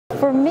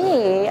For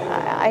me,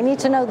 I need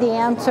to know the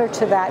answer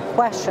to that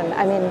question.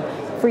 I mean,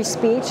 free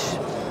speech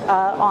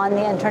on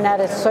the internet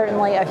is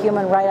certainly a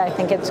human right. I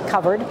think it's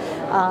covered.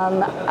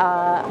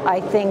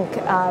 I think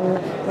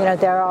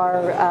there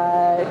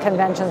are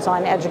conventions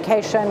on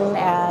education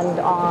and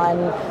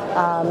on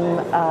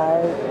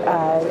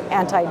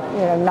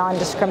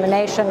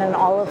non-discrimination and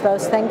all of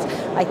those things.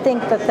 I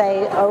think that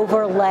they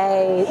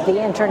overlay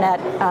the internet,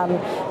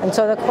 and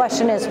so the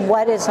question is,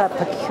 what is a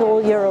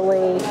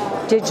peculiarly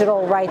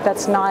digital right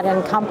that's not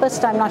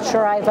encompassed? I'm not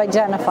sure I've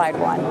identified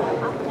one.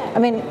 I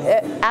mean,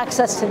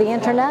 access to the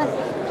internet,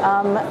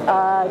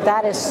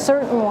 that is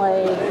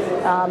certainly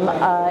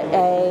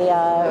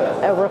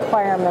a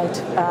requirement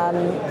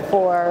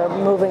for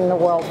moving the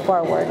world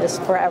forward, is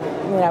for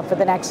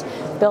the next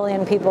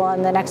billion people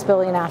and the next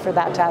billion after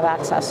that to have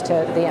access to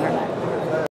the internet.